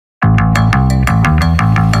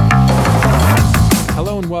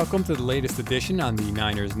welcome to the latest edition on the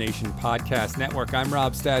Niners Nation Podcast Network. I'm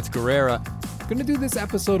Rob Stats Guerrera. Going to do this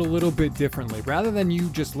episode a little bit differently. Rather than you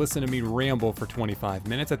just listen to me ramble for 25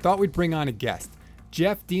 minutes, I thought we'd bring on a guest.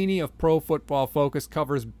 Jeff Deeney of Pro Football Focus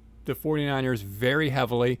covers the 49ers very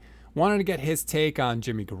heavily. Wanted to get his take on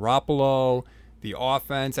Jimmy Garoppolo, the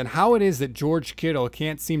offense, and how it is that George Kittle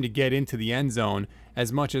can't seem to get into the end zone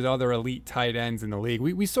as much as other elite tight ends in the league.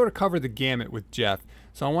 We sort of covered the gamut with Jeff.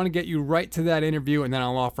 So I want to get you right to that interview, and then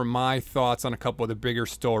I'll offer my thoughts on a couple of the bigger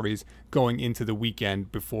stories going into the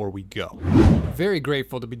weekend before we go. Very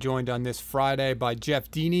grateful to be joined on this Friday by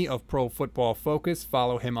Jeff Deeney of Pro Football Focus.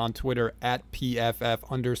 Follow him on Twitter at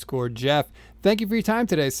PFF_Jeff. Thank you for your time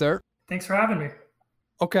today, sir. Thanks for having me.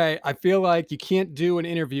 Okay, I feel like you can't do an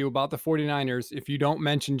interview about the 49ers if you don't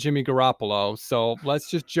mention Jimmy Garoppolo, so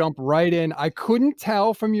let's just jump right in. I couldn't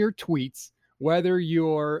tell from your tweets whether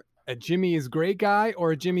you're a Jimmy is great guy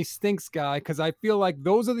or a Jimmy stinks guy, because I feel like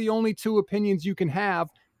those are the only two opinions you can have,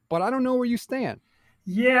 but I don't know where you stand.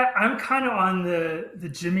 Yeah, I'm kind of on the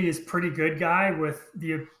Jimmy is pretty good guy with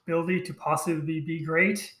the ability to possibly be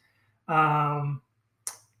great.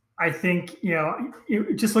 I think,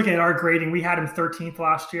 just looking at our grading, we had him 13th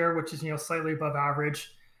last year, which is, slightly above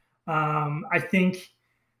average. I think,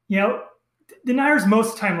 the Niners most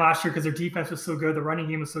of the time last year, because their defense was so good, the running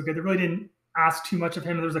game was so good, they really didn't ask too much of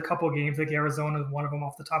him. There was a couple of games like Arizona, one of them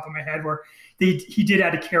off the top of my head, where he did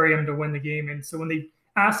have to carry him to win the game. And so when they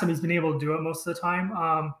asked him, he's been able to do it most of the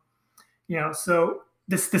time. So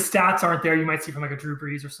the stats aren't there. You might see from like a Drew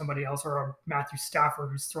Brees or somebody else, or a Matthew Stafford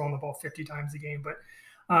who's throwing the ball 50 times a game. But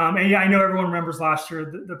I know everyone remembers last year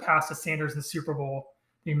the pass to Sanders in the Super Bowl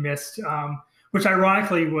they missed, which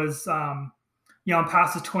ironically was on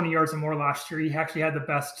passes 20 yards and more last year, he actually had the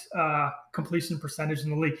best completion percentage in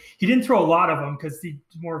the league. He didn't throw a lot of them because he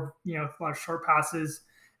more, a lot of short passes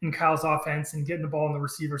in Kyle's offense and getting the ball in the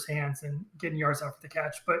receiver's hands and getting yards after the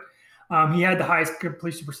catch. But he had the highest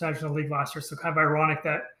completion percentage in the league last year. So kind of ironic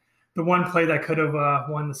that the one play that could have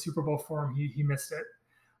won the Super Bowl for him, he missed it.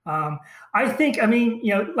 I think,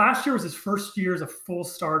 last year was his first year as a full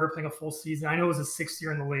starter playing a full season. I know it was his sixth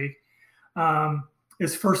year in the league.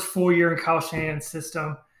 His first full year in Kyle Shanahan's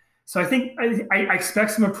system. So I think I expect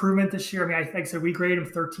some improvement this year. Like I said, we grade him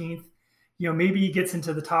 13th. Maybe he gets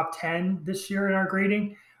into the top 10 this year in our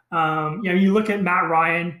grading. You look at Matt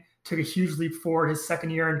Ryan, took a huge leap forward his second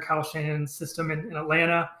year in Kyle Shanahan's system in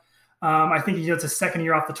Atlanta. I think it's a second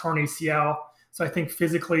year off the torn ACL. So I think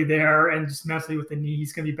physically there and just mentally with the knee,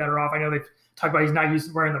 he's going to be better off. I know they've talked about he's not used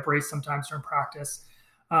to wearing the brace sometimes during practice.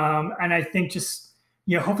 And I think just,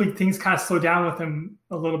 hopefully things kind of slow down with him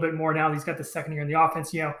a little bit more now that he's got the second year in the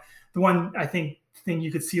offense. The one I think thing you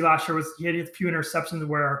could see last year was he had a few interceptions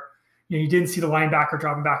where you didn't see the linebacker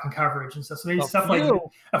dropping back in coverage and stuff. So maybe stuff like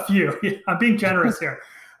a few. I'm being generous here.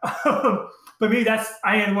 But maybe that's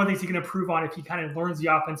one of the things he can improve on if he kind of learns the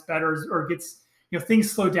offense better or gets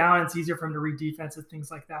things slow down. It's easier for him to read defensive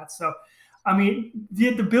things like that. So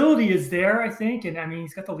the ability is there, I think, and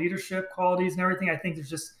he's got the leadership qualities and everything. I think there's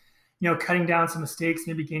just cutting down some mistakes,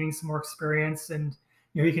 maybe gaining some more experience, and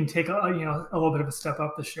he can take a little bit of a step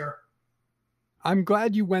up this year. I'm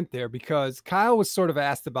glad you went there because Kyle was sort of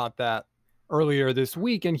asked about that earlier this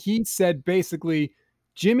week, and he said basically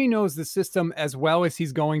Jimmy knows the system as well as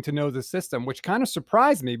he's going to know the system, which kind of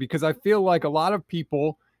surprised me because I feel like a lot of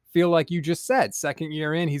people feel like you just said, second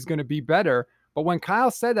year in, he's going to be better. But when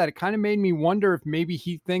Kyle said that, it kind of made me wonder if maybe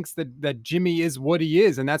he thinks that Jimmy is what he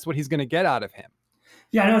is, and that's what he's going to get out of him.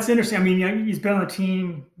 Yeah, I know it's interesting. He's been on the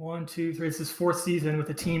team 1, 2, 3. It's his fourth season with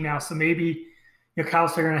the team now. So maybe,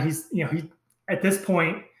 Kyle's figuring out he at this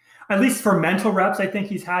point, at least for mental reps, I think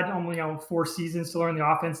he's had only 4 seasons to learn the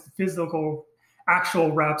offense. The physical,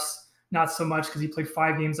 actual reps, not so much because he played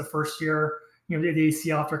 5 games the first year. The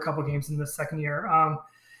ACL after a couple of games in the second year.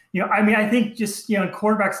 I think just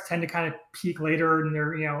quarterbacks tend to kind of peak later in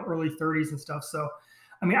their early 30s and stuff. So.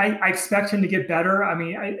 I expect him to get better.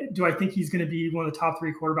 Do I think he's going to be one of the top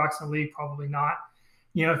 3 quarterbacks in the league? Probably not.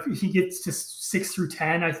 If he gets to 6 through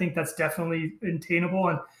 10, I think that's definitely attainable.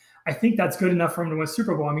 And I think that's good enough for him to win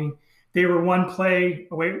Super Bowl. They were one play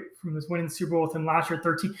away from this winning the Super Bowl with him last year,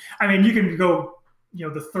 13. You can go,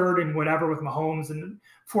 the third and whatever with Mahomes and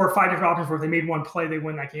 4 or 5 different options where if they made one play, they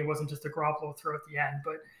win that game. It wasn't just a Garoppolo throw at the end.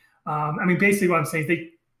 But, basically what I'm saying is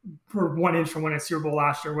they were 1 inch from winning a Super Bowl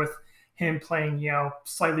last year with him playing,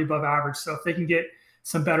 slightly above average. So if they can get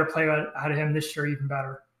some better play out of him this year, even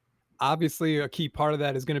better. Obviously, a key part of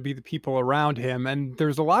that is going to be the people around him. And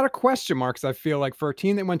there's a lot of question marks, I feel like, for a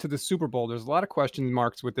team that went to the Super Bowl. There's a lot of question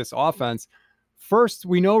marks with this offense. First,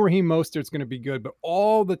 we know Raheem Mostert's going to be good, but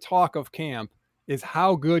all the talk of camp is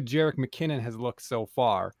how good Jerick McKinnon has looked so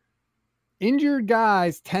far. Injured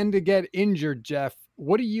guys tend to get injured, Jeff.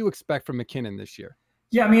 What do you expect from McKinnon this year?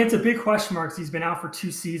 Yeah, I mean, it's a big question mark because he's been out for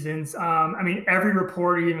 2 seasons. I mean, every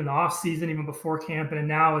report, even in the offseason, even before camp and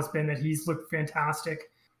now, has been that he's looked fantastic.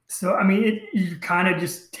 So, I mean, you're kind of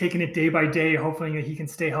just taking it day by day, hoping that he can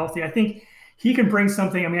stay healthy. I think he can bring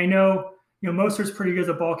something. I mean, I know, Mostert's pretty good as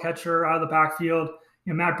a ball catcher out of the backfield.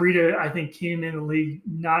 Matt Breida, I think, came in the league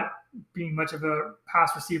not being much of a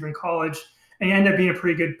pass receiver in college, and he ended up being a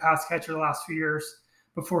pretty good pass catcher the last few years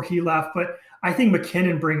before he left. But I think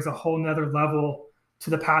McKinnon brings a whole nother level to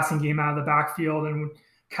the passing game out of the backfield, and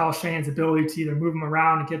Kyle Shanahan's ability to either move him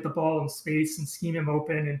around and get the ball in space and scheme him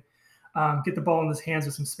open and get the ball in his hands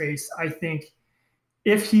with some space. I think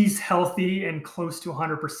if he's healthy and close to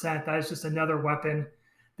 100%, that is just another weapon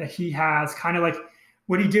that he has, kind of like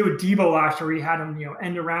what he did with Deebo last year, where he had him,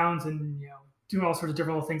 end arounds and, doing all sorts of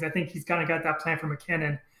different little things. I think he's kind of got that plan for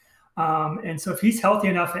McKinnon. And so if he's healthy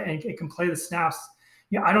enough and can play the snaps,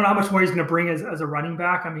 I don't know how much more he's going to bring as a running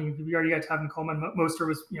back. I mean, we already got Tevin Coleman. Mostert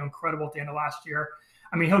was, incredible at the end of last year.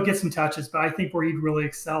 I mean, he'll get some touches, but I think where he'd really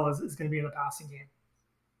excel is going to be in the passing game.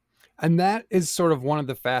 And that is sort of one of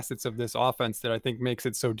the facets of this offense that I think makes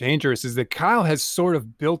it so dangerous, is that Kyle has sort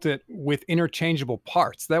of built it with interchangeable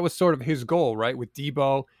parts. That was sort of his goal, right? With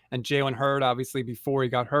Deebo and Jalen Hurd, obviously, before he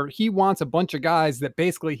got hurt. He wants a bunch of guys that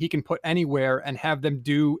basically he can put anywhere and have them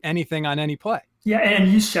do anything on any play. Yeah,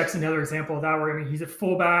 and Juszczyk's another example of that, where, I mean, he's a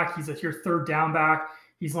fullback, he's your third down back,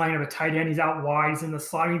 he's lining up a tight end, he's out wide, he's in the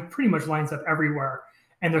slot. I mean, pretty much lines up everywhere,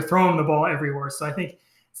 and they're throwing the ball everywhere. So I think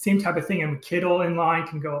same type of thing. And Kittle in line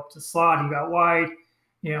can go up to slot, he got wide.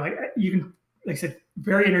 You can, like I said,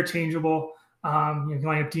 very interchangeable. You can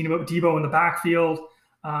line up Deebo in the backfield.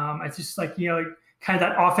 It's just like, kind of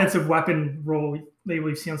that offensive weapon role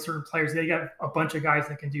we've seen on certain players. They got a bunch of guys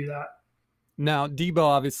that can do that. Now, Deebo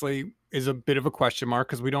obviously is a bit of a question mark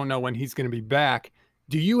because we don't know when he's going to be back.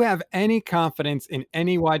 Do you have any confidence in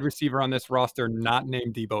any wide receiver on this roster not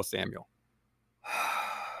named Deebo Samuel?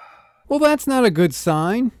 Well, that's not a good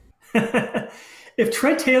sign. If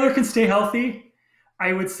Trent Taylor can stay healthy,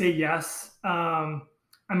 I would say yes. I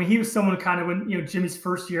mean, he was someone kind of when, Jimmy's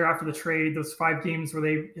first year after the trade, those 5 games where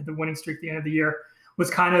they had the winning streak at the end of the year, was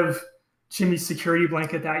kind of Jimmy's security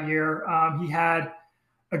blanket that year. He had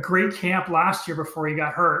a great camp last year before he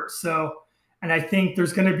got hurt. So, and I think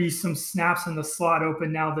there's going to be some snaps in the slot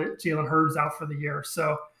open now that Jalen Hurd's out for the year.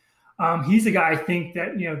 So he's a guy I think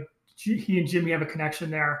that, he and Jimmy have a connection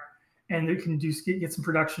there, and they can get some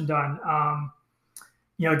production done.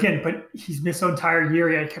 Again, but he's missed the entire year.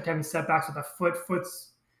 He kept having setbacks with the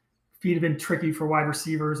feet have been tricky for wide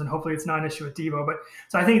receivers, and hopefully it's not an issue with Deebo. But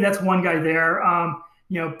so I think that's one guy there.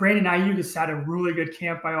 Brandon Ayuk has had a really good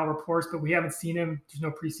camp by all reports, but we haven't seen him. There's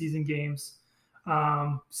no preseason games.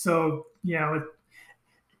 The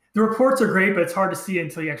reports are great, but it's hard to see it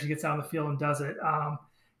until he actually gets out on the field and does it.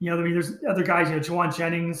 There's other guys, Juwan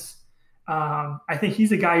Jennings. I think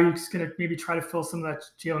he's a guy who's going to maybe try to fill some of that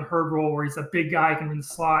Jalen Hurd role where he's a big guy, can in the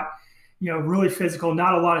slot, really physical,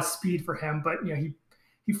 not a lot of speed for him, but,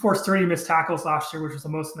 he forced 30 missed tackles last year, which was the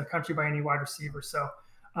most in the country by any wide receiver. So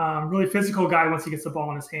really physical guy once he gets the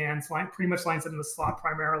ball in his hands, pretty much lines up in the slot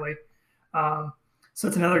primarily. So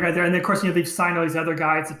it's another guy there. And then, of course, they've signed all these other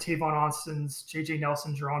guys, the Tavon Austins, J.J.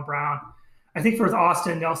 Nelson, Jerron Brown. I think for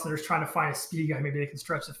Austin and Nelson, they're just trying to find a speed guy. Maybe they can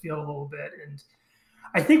stretch the field a little bit. And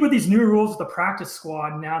I think with these new rules with the practice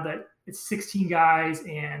squad, now that it's 16 guys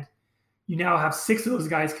and you now have 6 of those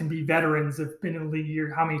guys can be veterans, have been in the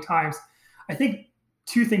league how many times. I think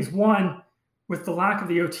 2 things. One, with the lack of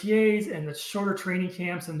the OTAs and the shorter training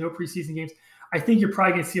camps and no preseason games, I think you're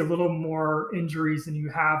probably going to see a little more injuries than you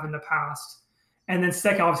have in the past. And then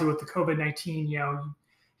second, obviously with the COVID-19, you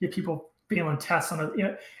get people failing tests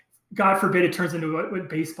on God forbid it turns into what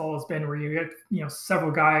baseball has been, where you get,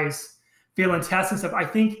 several guys failing tests and stuff. I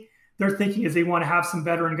think their thinking is they want to have some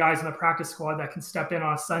veteran guys in the practice squad that can step in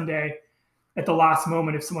on a Sunday at the last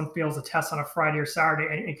moment if someone fails a test on a Friday or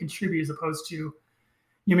Saturday and contribute, as opposed to,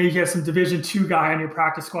 maybe you have some Division II guy on your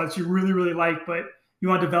practice squad that you really, really like, but you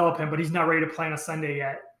want to develop him, but he's not ready to play on a Sunday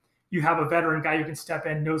yet. You have a veteran guy who can step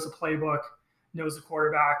in, knows the playbook, knows the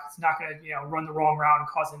quarterback. It's not going to, run the wrong route and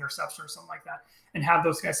cause an interception or something like that, and have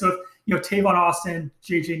those guys. So, Tavon Austin,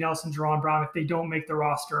 J.J. Nelson, Jerron Brown, if they don't make the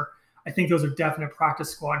roster, I think those are definite practice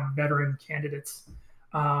squad veteran candidates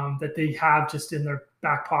that they have just in their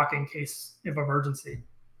back pocket in case of emergency.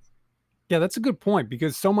 Yeah, that's a good point,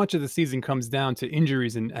 because so much of the season comes down to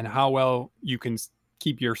injuries and how well you can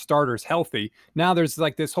keep your starters healthy. Now there's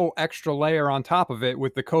like this whole extra layer on top of it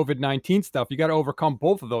with the COVID-19 stuff. You got to overcome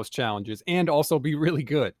both of those challenges and also be really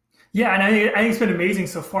good. Yeah, and I think it's been amazing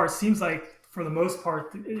so far. It seems like for the most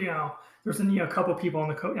part, there's a couple people on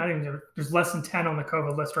the COVID. I think there's less than 10 on the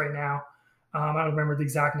COVID list right now. I don't remember the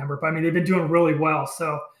exact number, but I mean they've been doing really well.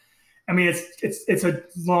 So I mean it's a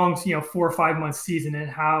long 4 or 5 month season, and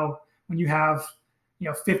how when you have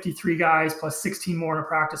 53 guys plus 16 more in a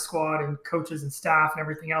practice squad and coaches and staff and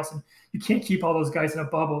everything else, and you can't keep all those guys in a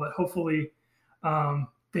bubble. That hopefully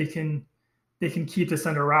they can keep this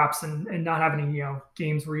under wraps and not have any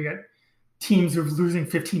games where you get teams who are losing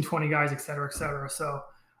 15, 20 guys, et cetera, et cetera. So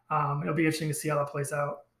it'll be interesting to see how that plays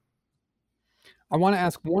out. I want to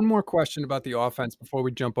ask one more question about the offense before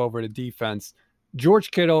we jump over to defense.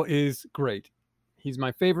 George Kittle is great. He's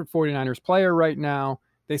my favorite 49ers player right now.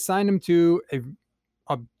 They signed him to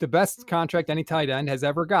the best contract any tight end has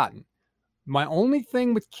ever gotten. My only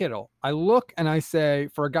thing with Kittle, I look and I say,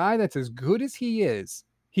 for a guy that's as good as he is,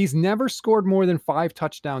 he's never scored more than 5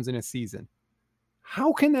 touchdowns in a season.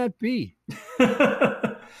 How can that be?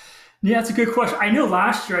 Yeah, that's a good question. I know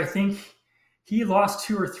last year, I think he lost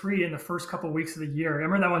 2 or 3 in the first couple of weeks of the year. I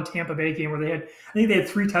remember that one Tampa Bay game where they had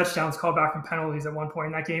 3 touchdowns called back from penalties at one point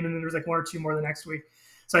in that game, and then there was like 1 or 2 more the next week.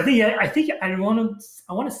 So I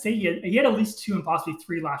want to say he had at least 2 and possibly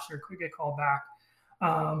 3 last year could get called back.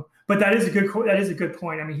 But that is a good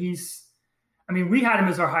point. I mean, we had him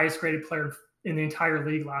as our highest graded player in the entire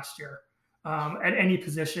league last year at any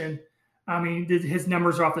position. I mean, his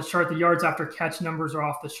numbers are off the chart. The yards after catch numbers are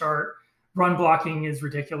off the chart. Run blocking is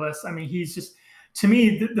ridiculous. I mean, he's just, to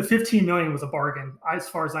me, the $15 million was a bargain as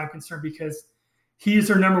far as I'm concerned, because he is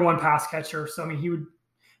their number 1 pass catcher. So I mean, if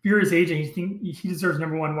you're his agent, he deserves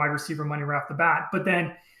number 1 wide receiver money right off the bat. But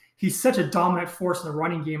then he's such a dominant force in the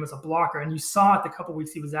running game as a blocker, and you saw it the couple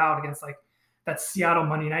weeks he was out against like that Seattle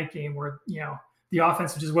Monday night game where the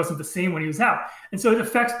offense just wasn't the same when he was out, and so it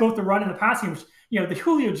affects both the run and the passing. Which the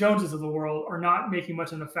Julio Joneses of the world are not making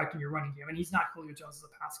much of an effect in your running game, and he's not Julio Jones as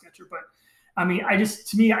a pass catcher. But I mean,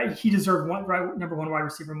 he deserved number 1 wide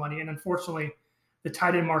receiver money, and unfortunately, the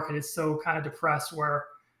tight end market is so kind of depressed. Where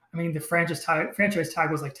I mean, the franchise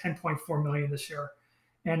tag was like $10.4 million this year,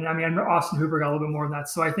 and I mean, Austin Hooper got a little bit more than that.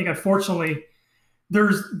 So I think unfortunately,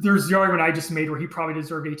 there's the argument I just made where he probably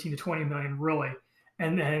deserved 18 to 20 million, really,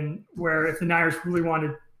 and then where if the Niners really want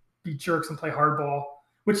to be jerks and play hardball,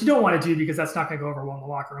 which you don't want to do because that's not going to go over well in the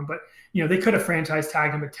locker room. But they could have franchise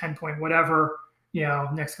tagged him at 10 point whatever.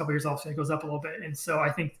 Next couple of years, obviously it goes up a little bit, and so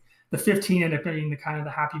I think the 15 ended up being the kind of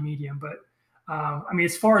the happy medium. But I mean,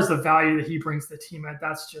 as far as the value that he brings to the team,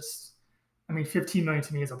 that's just, I mean, 15 million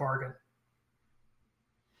to me is a bargain.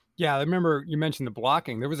 Yeah, I remember you mentioned the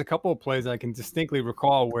blocking. There was a couple of plays I can distinctly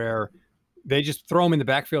recall where they just throw him in the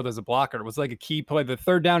backfield as a blocker. It was like a key play. The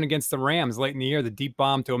 3rd down against the Rams late in the year, the deep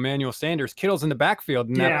bomb to Emmanuel Sanders. Kittle's in the backfield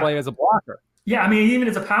in that play as a blocker. Yeah, I mean, even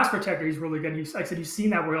as a pass protector, he's really good. Like I said, you've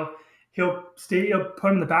seen that where he'll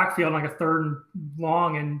put him in the backfield like a 3rd and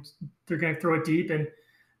long, and they're going to throw it deep. And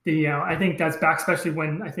I think that's back, especially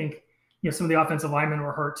when I think some of the offensive linemen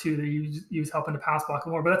were hurt too. That he was helping to pass block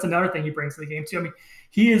more. But that's another thing he brings to the game too. I mean,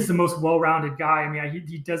 he is the most well-rounded guy. I mean,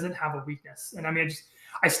 he doesn't have a weakness. And I mean,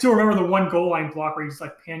 I still remember the one goal line block where he just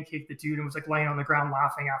like pancaked the dude and was like laying on the ground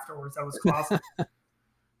laughing afterwards. That was classic.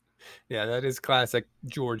 Yeah, that is classic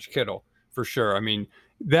George Kittle for sure. I mean,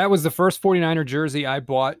 that was the first 49er jersey I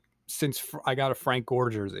bought since I got a Frank Gore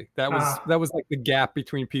jersey. That was like the gap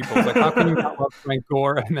between people. It's like, how can you not love Frank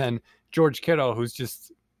Gore and then George Kittle, who's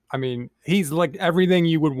just, I mean, he's like everything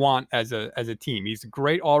you would want as a team. He's a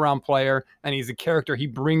great all-around player, and he's a character. He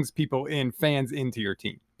brings fans into your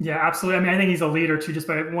team. Yeah, absolutely. I mean, I think he's a leader too, just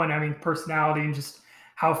by personality and just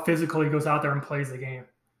how physical he goes out there and plays the game.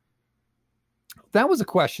 That was a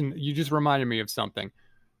question. You just reminded me of something.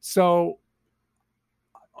 So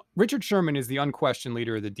Richard Sherman is the unquestioned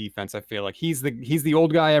leader of the defense. I feel like he's the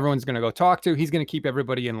old guy everyone's going to go talk to. He's going to keep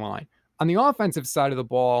everybody in line. On the offensive side of the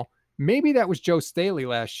ball, maybe that was Joe Staley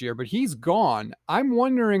last year, but he's gone. I'm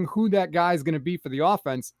wondering who that guy is going to be for the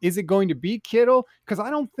offense. Is it going to be Kittle? Because I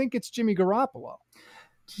don't think it's Jimmy Garoppolo.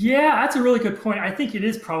 Yeah, that's a really good point. I think it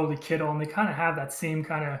is probably Kittle, and they kind of have that same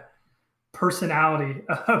kind of personality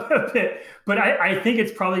a bit. But I think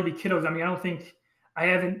it's probably be Kittle. I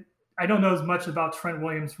mean, I don't know as much about Trent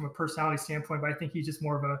Williams from a personality standpoint, but I think he's just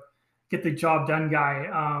more of a get the job done guy.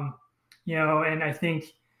 And I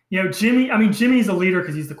think, Jimmy's a leader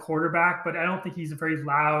because he's the quarterback, but I don't think he's a very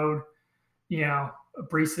loud,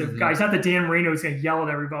 abrasive guy. He's not the Dan Marino who's going to yell at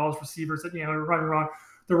everybody, all his receivers that, running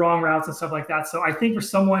the wrong routes and stuff like that. So I think for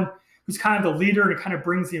someone who's kind of the leader and kind of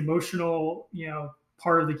brings the emotional,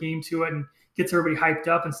 part of the game to it and gets everybody hyped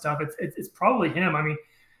up and stuff, it's probably him. I mean,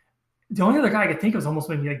 the only other guy I could think of is almost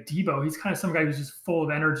maybe like Deebo. He's kind of some guy who's just full of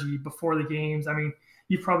energy before the games. I mean,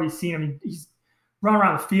 you've probably seen him. He's running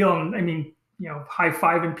around the field and,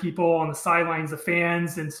 high-fiving people on the sidelines, the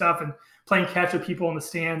fans and stuff, and playing catch with people in the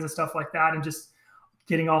stands and stuff like that, and just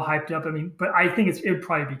getting all hyped up. But I think it would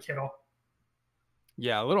probably be Kittle.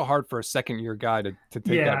 Yeah, a little hard for a second-year guy to take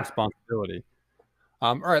that Yeah. responsibility.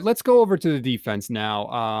 All right, let's go over to the defense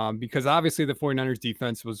now, because obviously the 49ers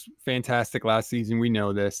defense was fantastic last season. We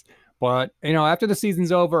know this. But, after the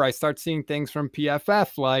season's over, I start seeing things from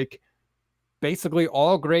PFF like basically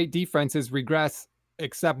all great defenses regress,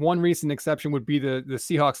 except one recent exception would be the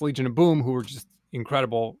Seahawks Legion of Boom, who were just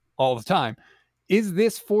incredible all the time. Is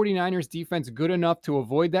this 49ers defense good enough to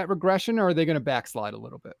avoid that regression, or are they going to backslide a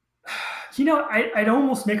little bit? I'd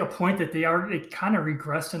almost make a point that they kind of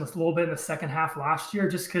regressed in a little bit in the second half last year,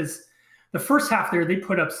 just because the first half there, they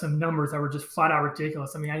put up some numbers that were just flat out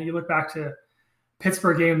ridiculous. You look back to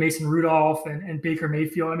Pittsburgh game, Mason Rudolph and Baker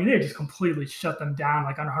Mayfield. They just completely shut them down,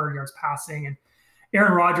 like on 100 yards passing. And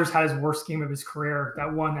Aaron Rodgers had his worst game of his career.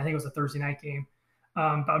 That one, I think it was a Thursday night game,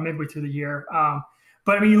 about midway through the year.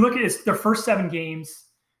 But you look at their first 7 games,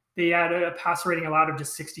 they had a passer rating allowed of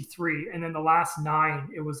just 63. And then the last 9,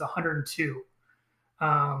 it was 102.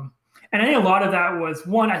 And I think a lot of that was,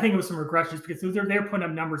 one, I think it was some regressions because they were putting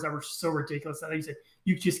up numbers that were so ridiculous that you said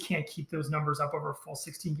you just can't keep those numbers up over a full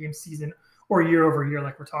 16-game season or year over year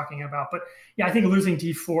like we're talking about. But, yeah, I think losing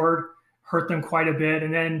Dee Ford hurt them quite a bit.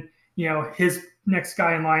 And then, his next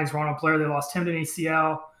guy in line is Ronald Blair. They lost him to an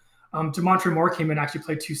ACL. Demontre Moore came in and actually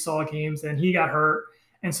played 2 solid games, and he got hurt.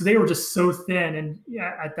 And so they were just so thin. And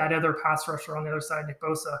at that other pass rusher on the other side, Nick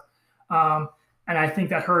Bosa. And I think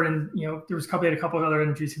that hurt. And, there was a couple of other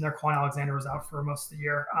injuries in there. Quan Alexander was out for most of the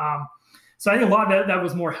year. So I think a lot of that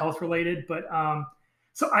was more health related. But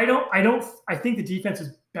so I think the defense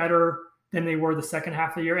is better than they were the second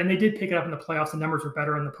half of the year. And they did pick it up in the playoffs. The numbers were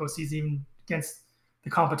better in the postseason, even against the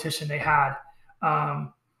competition they had.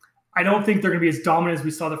 I don't think they're going to be as dominant as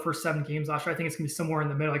we saw the first 7 games last year. I think it's going to be somewhere in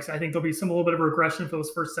the middle. Like I said, I think there'll be a little bit of regression for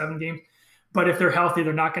those first 7 games. But if they're healthy,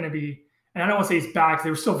 they're not going to be. And I don't want to say he's back. They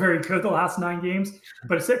were still very good the last 9 games.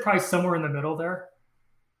 But it's probably somewhere in the middle there.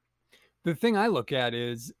 The thing I look at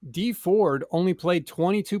is Dee Ford only played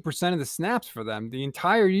 22% of the snaps for them the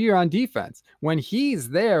entire year on defense. When he's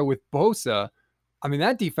there with Bosa,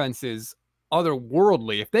 that defense is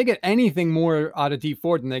otherworldly. If they get anything more out of Dee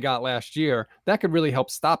Ford than they got last year, that could really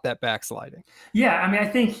help stop that backsliding. Yeah, I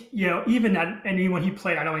think even when he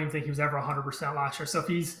played, I don't even think he was ever 100% last year. So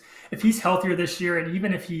if he's healthier this year, and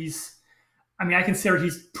even if he's, I consider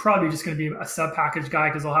he's probably just going to be a sub package guy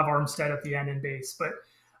because they'll have Armstead at the end in base. But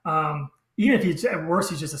even if he's at worst,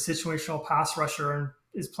 he's just a situational pass rusher and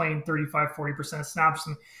is playing 35-40% of snaps.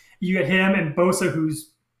 And you get him and Bosa,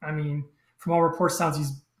 who's from all reports sounds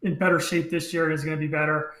he's in better shape this year and is going to be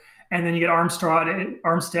better. And then you get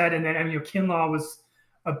Armstead, and then Kinlaw was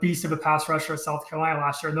a beast of a pass rusher at South Carolina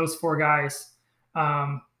last year. And those 4 guys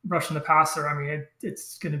rushing the passer,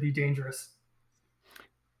 it's going to be dangerous.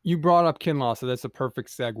 You brought up Kinlaw, so that's a perfect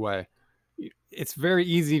segue. It's very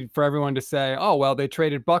easy for everyone to say, oh, well, they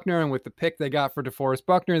traded Buckner, and with the pick they got for DeForest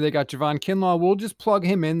Buckner, they got Javon Kinlaw. We'll just plug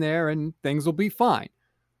him in there and things will be fine.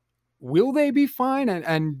 Will they be fine?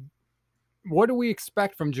 And what do we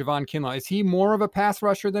expect from Javon Kinlaw? Is he more of a pass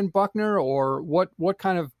rusher than Buckner, or what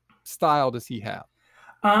kind of style does he have?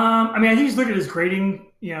 I think he's looking at his grading,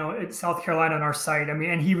 at South Carolina on our site.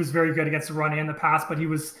 And he was very good against the run and the pass, but he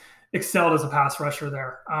was excelled as a pass rusher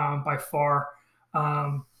there by far.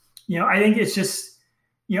 I think it's just,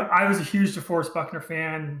 I was a huge DeForest Buckner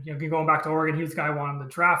fan. Going back to Oregon, he was the guy I wanted him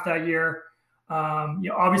to draft that year.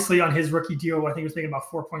 Obviously on his rookie deal, I think he was making about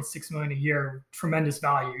 $4.6 million a year. Tremendous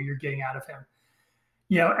value you're getting out of him.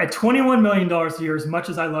 At $21 million a year, as much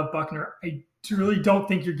as I love Buckner, I really don't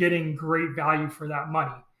think you're getting great value for that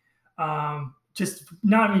money. That's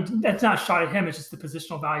not a shot at him. It's just the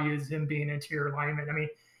positional value is him being an interior lineman.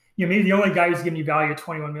 Maybe the only guy who's giving you value at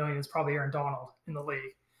 $21 million is probably Aaron Donald in the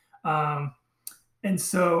league. And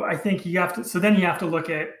so I think you have to look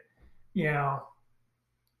at,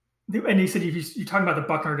 and he said, you're talking about the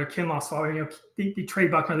Buckner to Kinlaw swap. They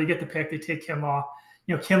trade Buckner, they get the pick, they take Kinlaw.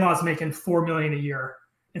 Kinlaw's making $4 million a year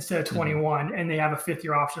instead of 21, and they have a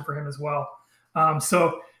 5th-year option for him as well.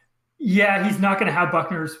 So yeah, he's not going to have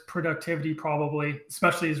Buckner's productivity probably,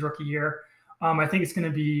 especially his rookie year. I think it's going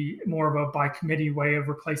to be more of a by committee way of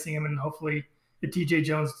replacing him, and hopefully if DJ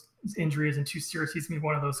Jones' injury isn't too serious, he's going to be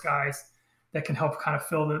one of those guys that can help kind of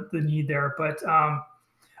fill the need there. But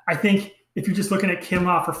I think if you're just looking at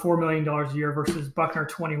Kinlaw for $4 million a year versus Buckner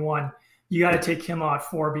 21, you got to take Kinlaw at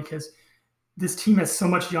 4 because this team has so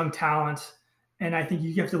much young talent. And I think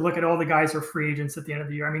you have to look at all the guys who are free agents at the end of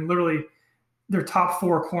the year. Literally their top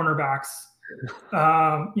 4 cornerbacks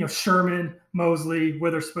Sherman, Mosley,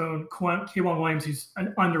 Witherspoon, K'Wan Williams, who's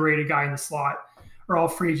an underrated guy in the slot, are all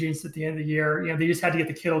free agents at the end of the year. They just had to get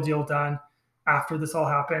the Kittle deal done after this all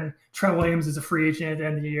happened. Trent Williams is a free agent at the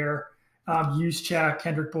end of the year. Juszczyk,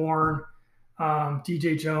 Kendrick Bourne,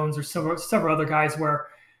 DJ Jones, or several other guys where,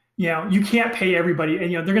 you can't pay everybody.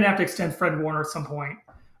 And, they're going to have to extend Fred Warner at some point.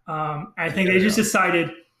 I think they just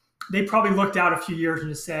decided, they probably looked out a few years and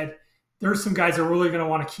just said, there's some guys that we're really going to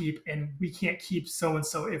want to keep, and we can't keep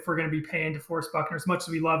so-and-so if we're going to be paying DeForest Buckner, as much as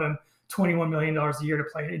we love him, $21 million a year to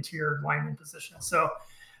play an interior lineman position. So,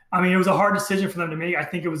 it was a hard decision for them to make. I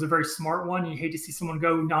think it was a very smart one. You hate to see someone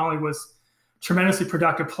go who not only was a tremendously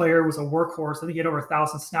productive player, was a workhorse. I think he had over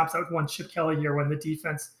 1,000 snaps out one Chip Kelly year when the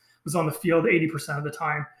defense was on the field 80% of the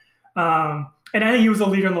time. And I think he was a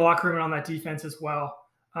leader in the locker room and on that defense as well.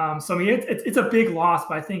 It's a big loss,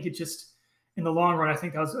 but I think it just, in the long run, I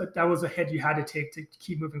think that was a hit you had to take to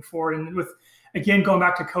keep moving forward. And with, again, going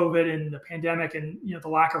back to COVID and the pandemic and, the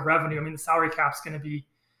lack of revenue, the salary cap's going to be,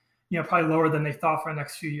 probably lower than they thought for the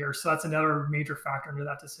next few years. So that's another major factor into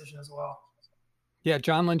that decision as well. Yeah,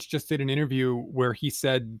 John Lynch just did an interview where he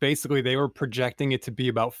said basically they were projecting it to be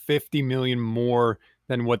about $50 million more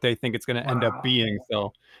than what they think it's going to end up being.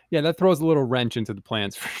 So, yeah, that throws a little wrench into the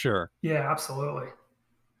plans for sure. Yeah, absolutely.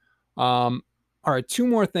 All right, two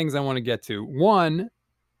more things I want to get to. One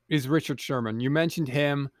is Richard Sherman. You mentioned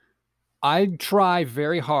him. I try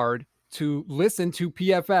very hard to listen to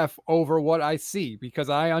PFF over what I see because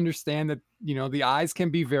I understand that, the eyes can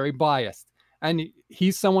be very biased. And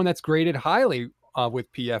he's someone that's graded highly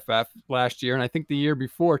with PFF last year, and I think the year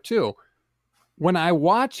before too. When I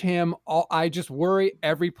watch him, I just worry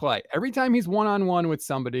every play. Every time he's one-on-one with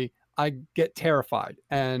somebody, I get terrified.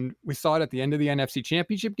 And we saw it at the end of the NFC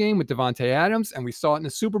Championship game with Devontae Adams, and we saw it in the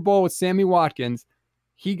Super Bowl with Sammy Watkins.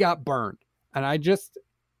 He got burned. And I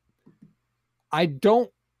don't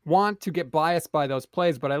want to get biased by those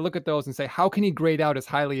plays, but I look at those and say, how can he grade out as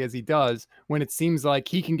highly as he does when it seems like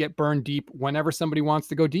he can get burned deep whenever somebody wants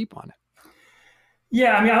to go deep on it?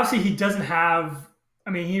 Yeah, obviously he doesn't have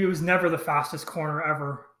he was never the fastest corner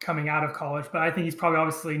ever coming out of college, but I think he's probably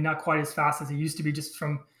obviously not quite as fast as he used to be just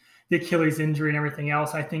from the Achilles injury and everything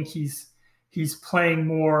else. I think he's playing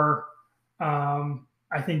more,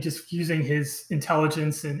 I think just using his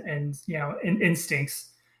intelligence and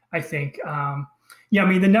instincts, I think.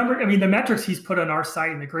 The metrics he's put on our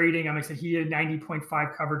site and the grading, he had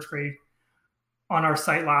 90.5 coverage grade on our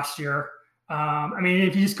site last year.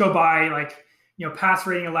 If you just go by pass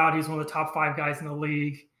rating allowed, he's one of the top 5 guys in the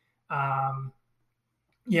league.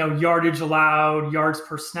 Yardage allowed, yards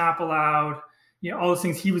per snap allowed, all those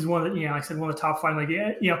things. He was one of the, like I said, one of the top 5.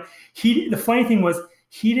 The funny thing was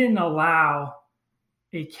he didn't allow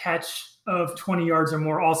a catch of 20 yards or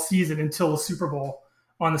more all season until the Super Bowl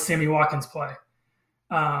on the Sammy Watkins play.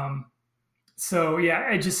 It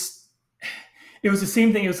was the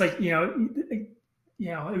same thing. It was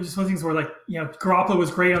it was just one of the things where Garoppolo was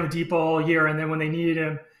great on the deep ball all year, and then when they needed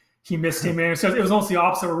him, he missed him. And so it was almost the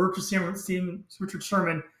opposite where Richard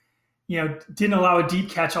Sherman, didn't allow a deep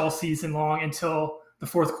catch all season long until the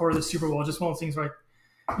fourth quarter of the Super Bowl. Just one of those things where,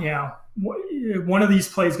 one of these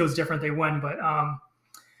plays goes different, they win. But,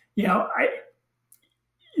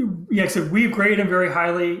 so we've graded him very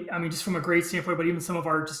highly. Just from a grade standpoint, but even some of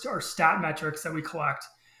our stat metrics that we collect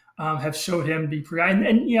have showed him to be pretty high.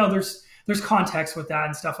 And there's context with that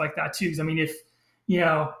and stuff like that too. Because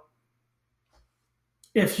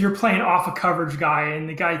if you're playing off a coverage guy and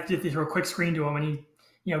the guy did throw a quick screen to him and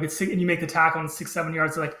he gets sick and you make the tackle on 6-7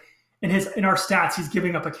 yards, in our stats, he's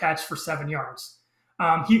giving up a catch for 7 yards.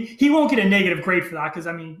 He won't get a negative grade for that because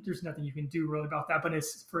there's nothing you can do really about that. But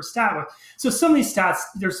it's for a stat. So some of these stats,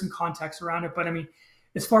 there's some context around it. But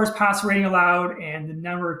as far as pass rating allowed and the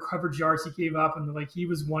number of coverage yards he gave up, and he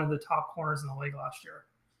was one of the top corners in the league last year.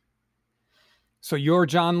 So you're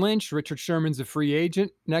John Lynch. Richard Sherman's a free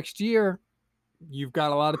agent next year. You've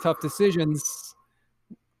got a lot of tough decisions.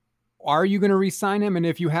 Are you going to re-sign him? And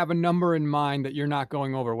if you have a number in mind that you're not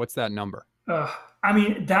going over, what's that number?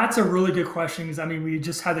 That's a really good question because we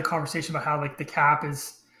just had the conversation about how the cap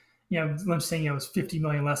is, Lynch saying it was $50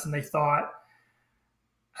 million less than they thought.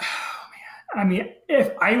 Oh, man.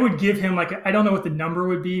 If I would give him I don't know what the number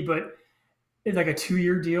would be, but it's a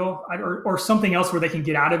 2-year deal or something else where they can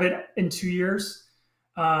get out of it in 2 years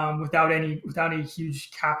without any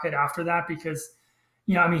huge cap hit after that because,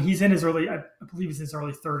 he's in his early, I believe he's in his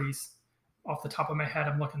early 30s off the top of my head.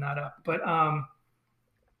 I'm looking that up, but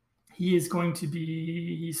he's 32.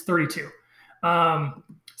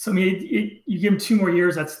 You give him 2 more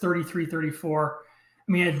years, that's 33, 34.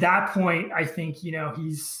 At that point, I think,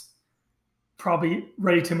 he's probably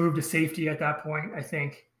ready to move to safety at that point, I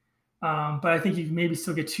think. But I think you can maybe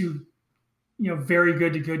still get 2, very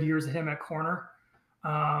good to good years of him at corner.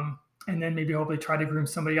 And then maybe hopefully try to groom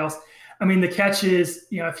somebody else. I mean, the catch is,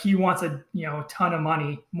 if he wants a ton of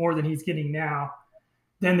money, more than he's getting now,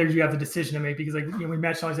 then there you have the decision to make, because we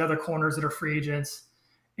mentioned all these other corners that are free agents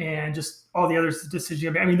and just all the other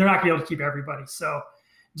decisions. I mean, they're not going to be able to keep everybody. So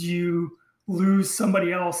do you lose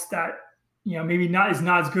somebody else that, maybe is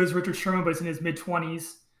not as good as Richard Sherman, but it's in his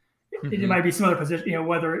mid-20s? It might be some other position,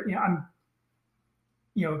 whether I'm,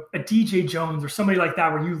 a DJ Jones or somebody like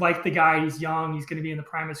that, where you like the guy, he's young, he's going to be in the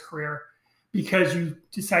prime of his career, because you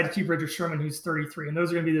decide to keep Richard Sherman, who's 33. And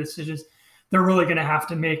those are going to be the decisions they're really going to have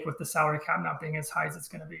to make with the salary cap not being as high as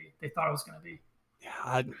they thought it was going to be.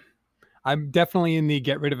 Yeah, I'm definitely in the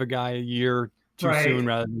get rid of a guy a year too soon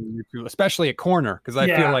rather than a year too, especially at corner, because I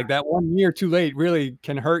feel like that 1 year too late really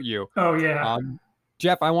can hurt you. Oh, yeah.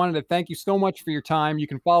 Jeff, I wanted to thank you so much for your time. You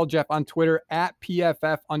can follow Jeff on Twitter at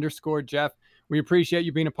PFF_Jeff. We appreciate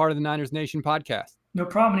you being a part of the Niners Nation podcast. No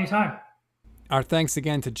problem. Anytime. Our thanks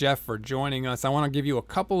again to Jeff for joining us. I want to give you a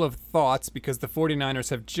couple of thoughts, because the 49ers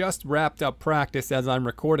have just wrapped up practice as I'm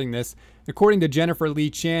recording this. According to Jennifer Lee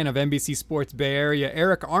Chan of NBC Sports Bay Area,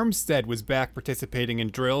 Eric Armstead was back participating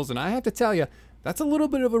in drills, and I have to tell you, that's a little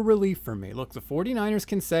bit of a relief for me. Look, the 49ers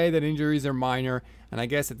can say that injuries are minor, and I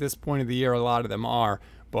guess at this point of the year a lot of them are,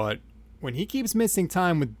 but when he keeps missing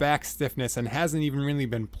time with back stiffness and hasn't even really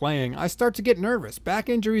been playing, I start to get nervous. Back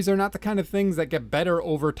injuries are not the kind of things that get better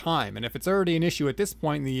over time. And if it's already an issue at this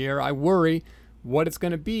point in the year, I worry what it's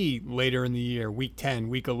going to be later in the year, week 10,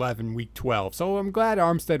 week 11, week 12. So I'm glad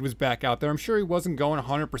Armstead was back out there. I'm sure he wasn't going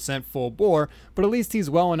 100% full bore, but at least he's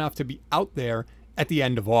well enough to be out there at the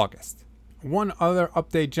end of August. One other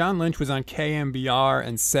update, John Lynch was on KMBR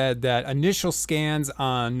and said that initial scans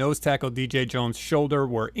on nose tackle DJ Jones' shoulder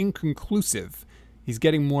were inconclusive. He's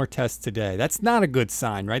getting more tests today. That's not a good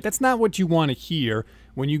sign, right? That's not what you want to hear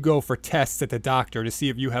when you go for tests at the doctor to see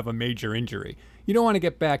if you have a major injury. You don't want to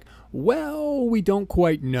get back, well, we don't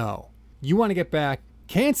quite know. You want to get back,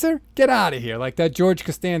 cancer? Get out of here, like that George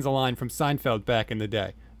Costanza line from Seinfeld back in the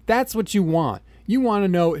day. That's what you want. You want to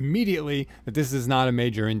know immediately that this is not a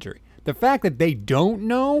major injury. The fact that they don't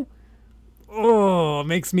know,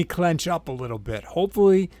 makes me clench up a little bit.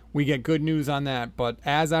 Hopefully we get good news on that. But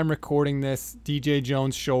as I'm recording this, DJ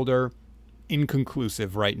Jones' shoulder,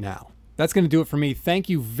 inconclusive right now. That's going to do it for me. Thank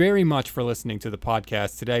you very much for listening to the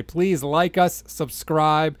podcast today. Please like us,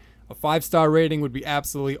 subscribe. A 5-star rating would be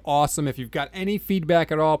absolutely awesome. If you've got any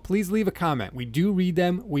feedback at all, please leave a comment. We do read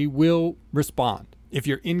them. We will respond. If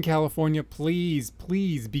you're in California, please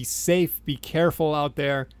be safe, be careful out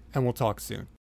there, and we'll talk soon.